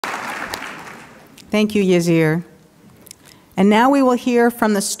Thank you, Yazir. And now we will hear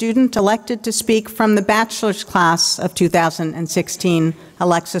from the student elected to speak from the bachelor's class of 2016,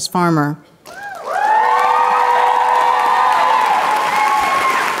 Alexis Farmer.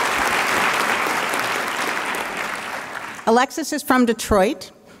 Alexis is from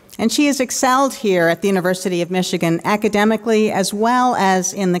Detroit, and she has excelled here at the University of Michigan academically as well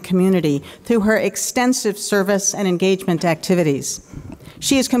as in the community through her extensive service and engagement activities.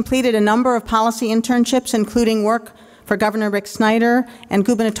 She has completed a number of policy internships, including work for Governor Rick Snyder and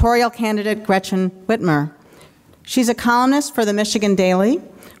gubernatorial candidate Gretchen Whitmer. She's a columnist for the Michigan Daily,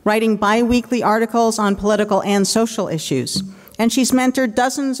 writing bi-weekly articles on political and social issues. And she's mentored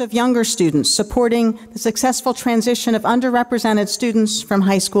dozens of younger students, supporting the successful transition of underrepresented students from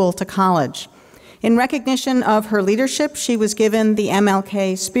high school to college. In recognition of her leadership, she was given the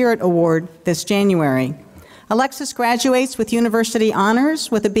MLK Spirit Award this January. Alexis graduates with university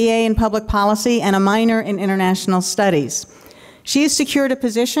honors with a BA in public policy and a minor in international studies. She has secured a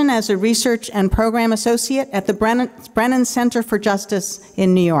position as a research and program associate at the Brennan Center for Justice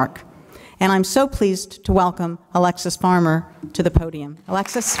in New York. And I'm so pleased to welcome Alexis Farmer to the podium.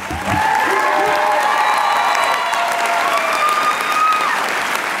 Alexis.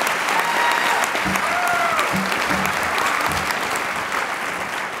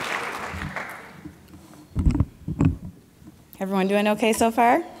 Everyone doing okay so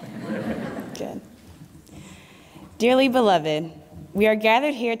far? Good. Dearly beloved, we are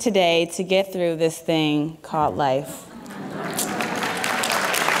gathered here today to get through this thing called life.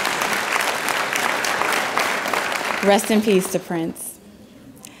 Rest in peace to Prince.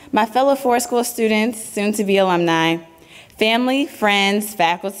 My fellow Ford School students, soon-to-be alumni, family, friends,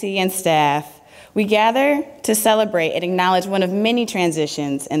 faculty, and staff, we gather to celebrate and acknowledge one of many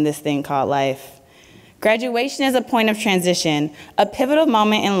transitions in this thing called life. Graduation is a point of transition, a pivotal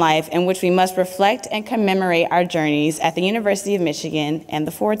moment in life in which we must reflect and commemorate our journeys at the University of Michigan and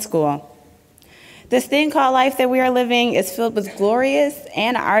the Ford School. This thing called life that we are living is filled with glorious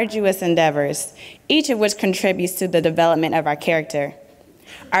and arduous endeavors, each of which contributes to the development of our character.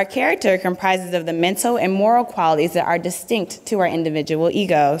 Our character comprises of the mental and moral qualities that are distinct to our individual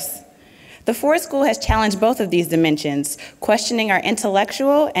egos. The Ford School has challenged both of these dimensions, questioning our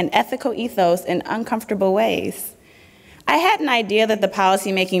intellectual and ethical ethos in uncomfortable ways. I had an idea that the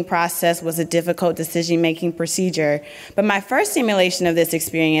policymaking process was a difficult decision-making procedure, but my first simulation of this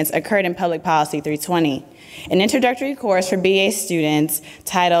experience occurred in Public Policy 320, an introductory course for BA students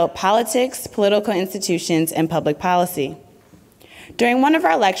titled Politics, Political Institutions, and Public Policy. During one of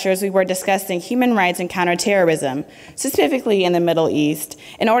our lectures, we were discussing human rights and counterterrorism, specifically in the Middle East,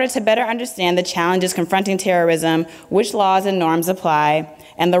 in order to better understand the challenges confronting terrorism, which laws and norms apply,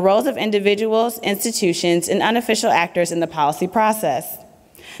 and the roles of individuals, institutions, and unofficial actors in the policy process.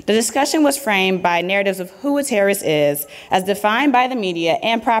 The discussion was framed by narratives of who a terrorist is, as defined by the media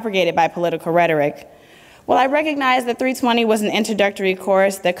and propagated by political rhetoric. While I recognize that 320 was an introductory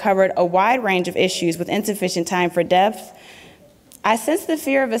course that covered a wide range of issues with insufficient time for depth, I sensed the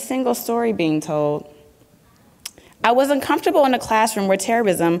fear of a single story being told. I was uncomfortable in a classroom where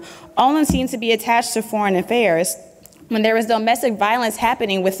terrorism only seemed to be attached to foreign affairs, when there was domestic violence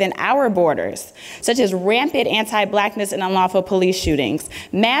happening within our borders, such as rampant anti-Blackness and unlawful police shootings,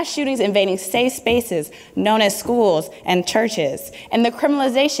 mass shootings invading safe spaces known as schools and churches, and the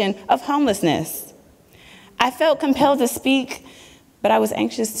criminalization of homelessness. I felt compelled to speak, but I was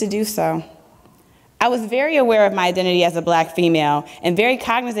anxious to do so. I was very aware of my identity as a Black female and very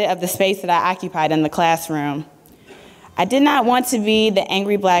cognizant of the space that I occupied in the classroom. I did not want to be the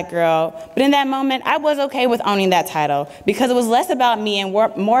angry Black girl, but in that moment, I was okay with owning that title because it was less about me and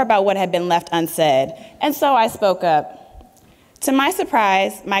more about what had been left unsaid, and so I spoke up. To my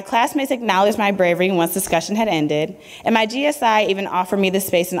surprise, my classmates acknowledged my bravery once discussion had ended, and my GSI even offered me the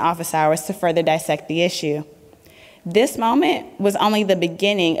space in office hours to further dissect the issue. This moment was only the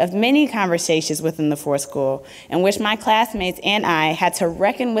beginning of many conversations within the Ford School in which my classmates and I had to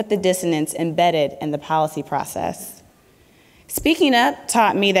reckon with the dissonance embedded in the policy process. Speaking up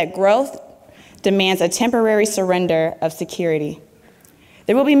taught me that growth demands a temporary surrender of security.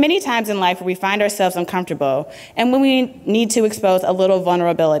 There will be many times in life where we find ourselves uncomfortable and when we need to expose a little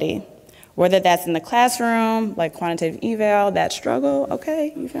vulnerability. Whether that's in the classroom, like quantitative eval, that struggle,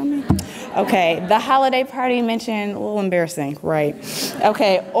 okay, you feel me? Okay, the holiday party mentioned, a little embarrassing, right?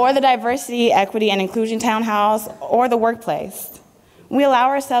 Okay, or the diversity, equity, and inclusion town halls, or the workplace. When we allow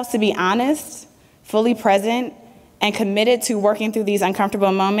ourselves to be honest, fully present, and committed to working through these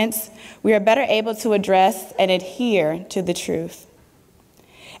uncomfortable moments, we are better able to address and adhere to the truth.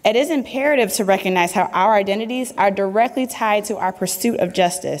 It is imperative to recognize how our identities are directly tied to our pursuit of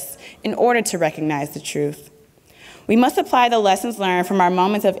justice in order to recognize the truth. We must apply the lessons learned from our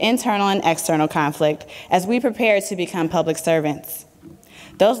moments of internal and external conflict as we prepare to become public servants.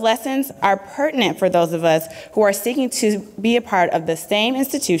 Those lessons are pertinent for those of us who are seeking to be a part of the same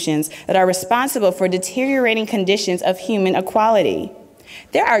institutions that are responsible for deteriorating conditions of human equality.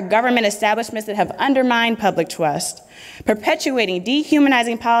 There are government establishments that have undermined public trust, perpetuating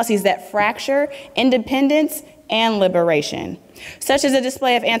dehumanizing policies that fracture independence and liberation, such as a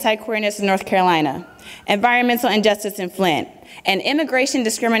display of anti-queerness in North Carolina, environmental injustice in Flint, and immigration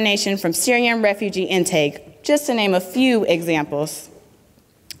discrimination from Syrian refugee intake, just to name a few examples.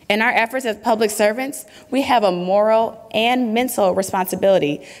 In our efforts as public servants, we have a moral and mental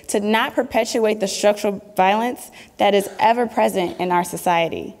responsibility to not perpetuate the structural violence that is ever present in our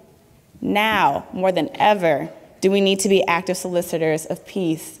society. Now, more than ever, do we need to be active solicitors of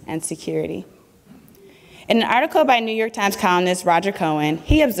peace and security. In an article by New York Times columnist Roger Cohen,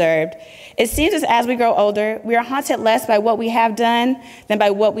 he observed, "It seems as we grow older, we are haunted less by what we have done than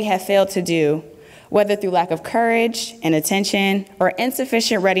by what we have failed to do, whether through lack of courage, inattention, or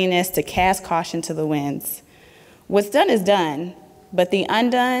insufficient readiness to cast caution to the winds. What's done is done, but the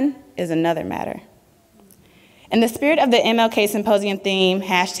undone is another matter." In the spirit of the MLK Symposium theme,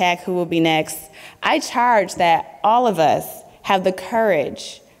 #WhoWillBeNext, I charge that all of us have the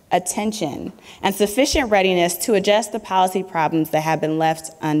courage, attention, and sufficient readiness to adjust the policy problems that have been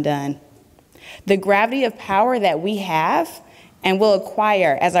left undone. The gravity of power that we have and will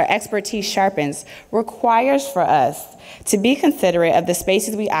acquire as our expertise sharpens requires for us to be considerate of the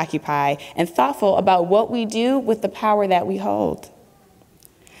spaces we occupy and thoughtful about what we do with the power that we hold.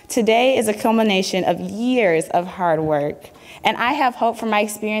 Today is a culmination of years of hard work, and I have hope from my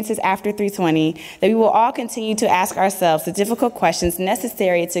experiences after 320 that we will all continue to ask ourselves the difficult questions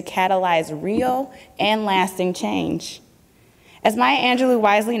necessary to catalyze real and lasting change. As Maya Angelou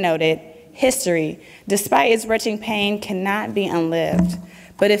wisely noted, history, despite its wrenching pain, cannot be unlived,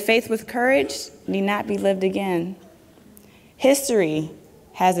 but if faced with courage, need not be lived again. History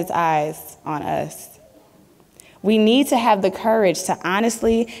has its eyes on us. We need to have the courage to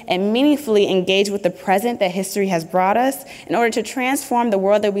honestly and meaningfully engage with the present that history has brought us in order to transform the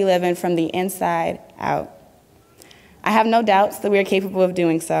world that we live in from the inside out. I have no doubts that we are capable of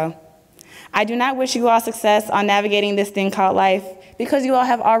doing so. I do not wish you all success on navigating this thing called life because you all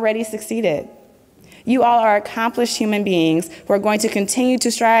have already succeeded. You all are accomplished human beings who are going to continue to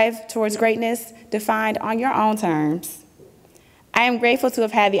strive towards greatness defined on your own terms. I am grateful to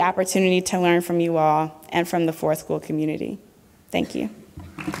have had the opportunity to learn from you all and from the Ford School community. Thank you.